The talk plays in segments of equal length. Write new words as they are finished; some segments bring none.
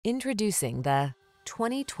Introducing the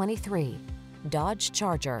 2023 Dodge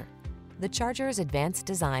Charger. The Charger's advanced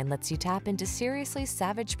design lets you tap into seriously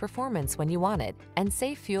savage performance when you want it and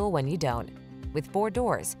save fuel when you don't. With 4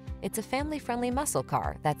 doors, it's a family-friendly muscle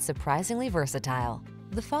car that's surprisingly versatile.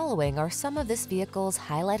 The following are some of this vehicle's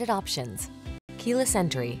highlighted options: keyless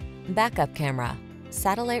entry, backup camera,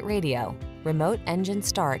 satellite radio, remote engine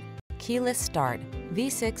start, keyless start,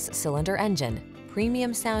 V6 cylinder engine,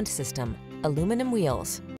 premium sound system, aluminum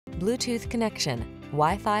wheels, Bluetooth connection,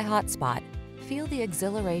 Wi-Fi hotspot. Feel the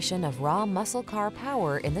exhilaration of raw muscle car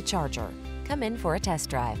power in the Charger. Come in for a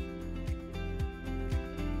test drive.